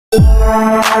Hey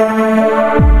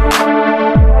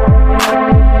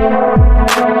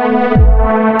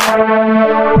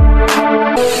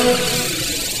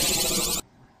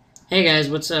guys,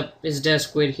 what's up? It's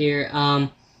Desquid here.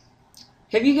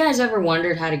 Have you guys ever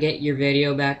wondered how to get your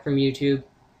video back from YouTube?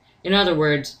 In other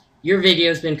words, your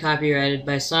video's been copyrighted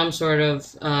by some sort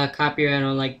of copyright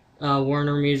on like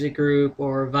Warner Music Group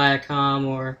or Viacom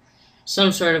or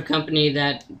some sort of company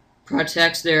that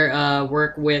protects their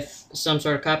work with some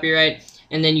sort of copyright,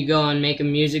 and then you go and make a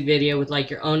music video with like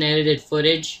your own edited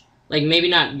footage, like maybe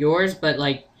not yours, but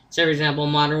like say for example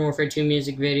Modern Warfare 2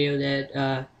 music video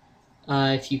that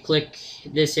if you click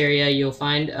this area you'll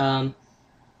find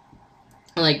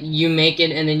like you make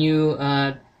it and then you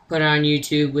put it on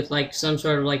YouTube with like some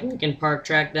sort of like Linkin Park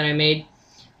track that I made,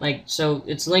 like so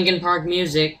it's Linkin Park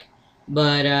music,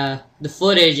 but the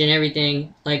footage and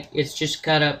everything, like it's just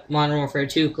cut up Modern Warfare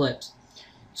 2 clips.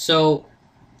 So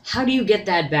how do you get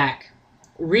that back?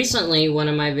 Recently, one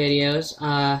of my videos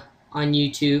on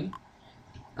YouTube,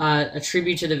 a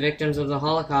tribute to the victims of the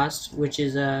Holocaust, which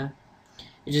is a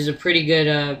pretty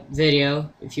good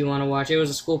video if you want to watch it. It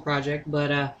was a school project,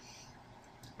 but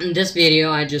this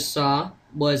video I just saw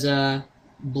was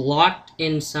blocked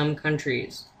in some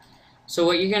countries. So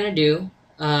what you're gonna do,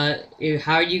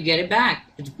 how you get it back?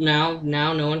 Now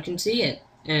no one can see it,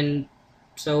 and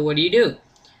so what do you do?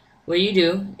 What you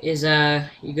do is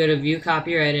you go to View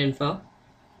Copyright Info,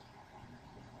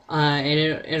 and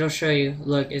it'll show you.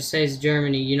 Look, it says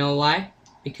Germany. You know why?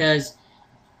 Because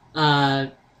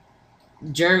Holocaust,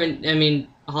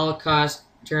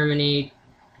 Germany,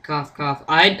 cough cough.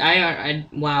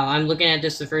 Wow, I'm looking at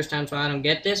this the first time, so I don't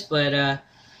get this, but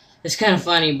it's kind of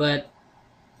funny. But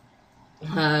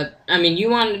I mean,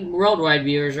 you want worldwide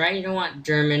viewers, right? You don't want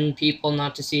German people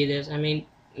not to see this. I mean,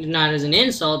 not as an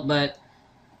insult, but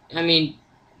I mean,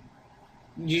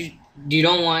 you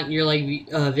don't want your like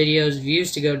videos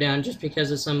views to go down just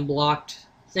because of some blocked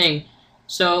thing.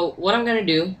 So what I'm gonna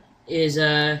do is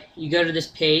you go to this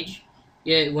page.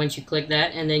 Once you click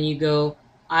that, and then you go,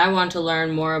 I want to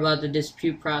learn more about the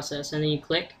dispute process, and then you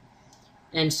click.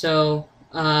 And so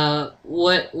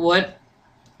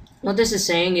what this is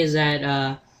saying is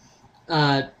that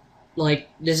like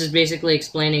this is basically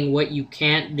explaining what you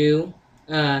can't do,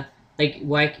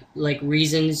 like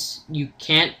reasons you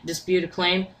can't dispute a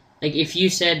claim. Like if you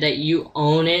said that you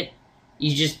own it,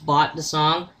 you just bought the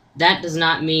song, that does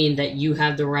not mean that you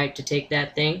have the right to take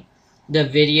that thing, the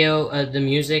video, the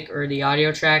music, or the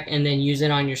audio track, and then use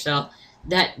it on yourself.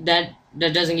 That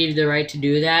doesn't give you the right to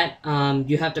do that.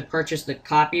 You have to purchase the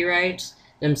copyrights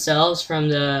themselves from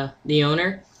the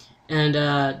owner, and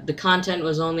the content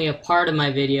was only a part of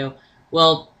my video.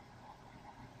 Well,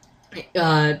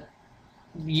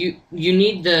 you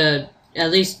need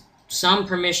at least some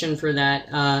permission for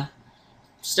that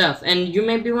stuff, and you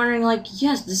may be wondering, like,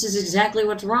 yes, this is exactly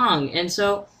what's wrong, and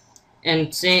so.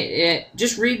 And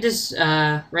just read this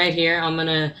right here. I'm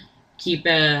gonna keep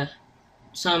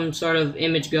some sort of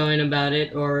image going about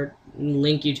it or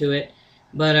link you to it,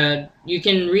 but you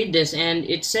can read this, and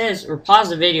it says, or pause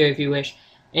the video if you wish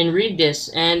and read this,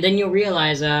 and then you'll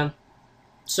realize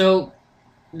so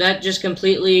that just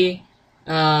completely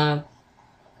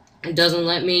doesn't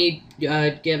let me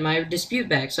get my dispute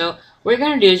back. So what you're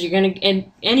gonna do is you're gonna,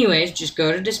 and anyways, just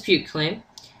go to dispute claim.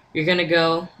 You're gonna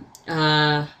go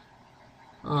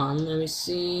let me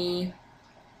see.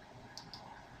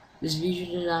 This video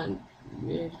did not.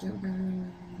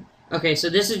 Okay, so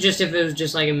this is just if it was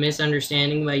just like a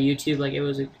misunderstanding by YouTube, like it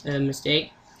was a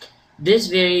mistake. This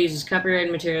video uses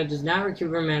copyrighted material, does not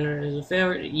recoup matter as a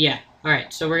failure. Yeah,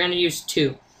 alright, so we're gonna use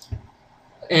 2.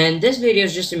 And this video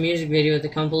is just a music video with a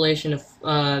compilation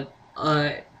of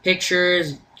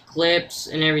pictures, clips,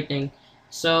 and everything.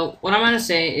 So what I'm gonna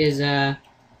say is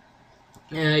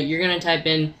you're gonna type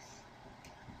in,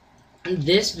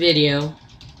 this video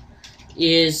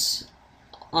is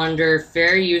under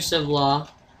fair use of law,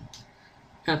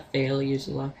 not fair use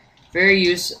of law, fair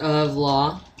use of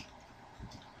law,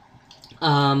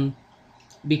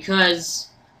 because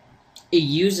it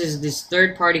uses this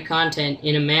third-party content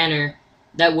in a manner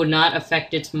that would not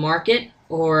affect its market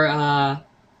or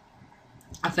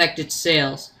affect its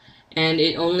sales, and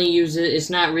it only uses,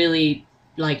 it's not really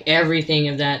like everything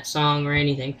of that song or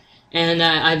anything. And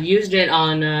I've used it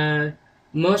on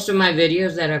most of my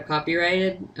videos that have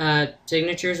copyrighted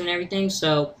signatures and everything.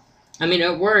 So, I mean,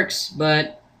 it works,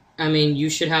 but I mean, you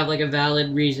should have like a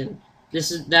valid reason. This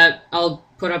is that. I'll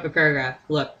put up a paragraph.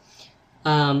 Look,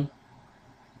 and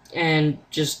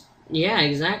just yeah,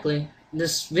 exactly.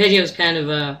 This video is kind of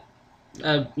a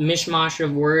mishmash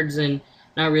of words and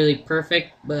not really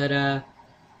perfect, but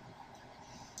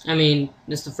I mean,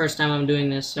 this is the first time I'm doing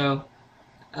this, so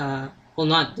well,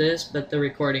 not this, but the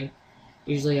recording.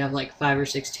 Usually I have like 5 or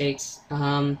 6 takes. So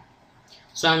I'm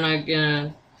not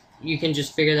gonna. You can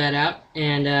just figure that out,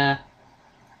 and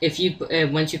if you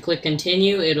once you click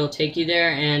continue, it'll take you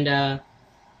there, and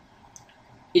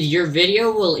your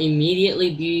video will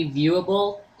immediately be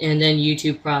viewable, and then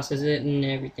YouTube processes it and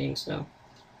everything. So,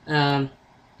 um,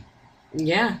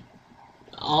 yeah,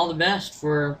 all the best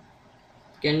for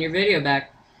getting your video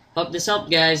back. Hope this helped,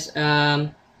 guys.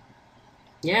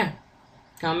 Yeah,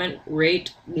 comment,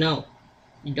 rate. No,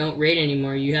 you don't rate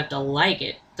anymore. You have to like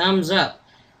it. Thumbs up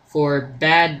for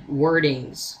bad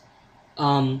wordings.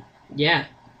 Yeah.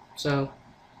 So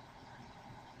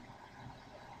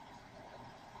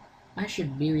I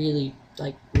should be really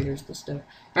like, where's the stuff?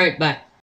 All right, bye.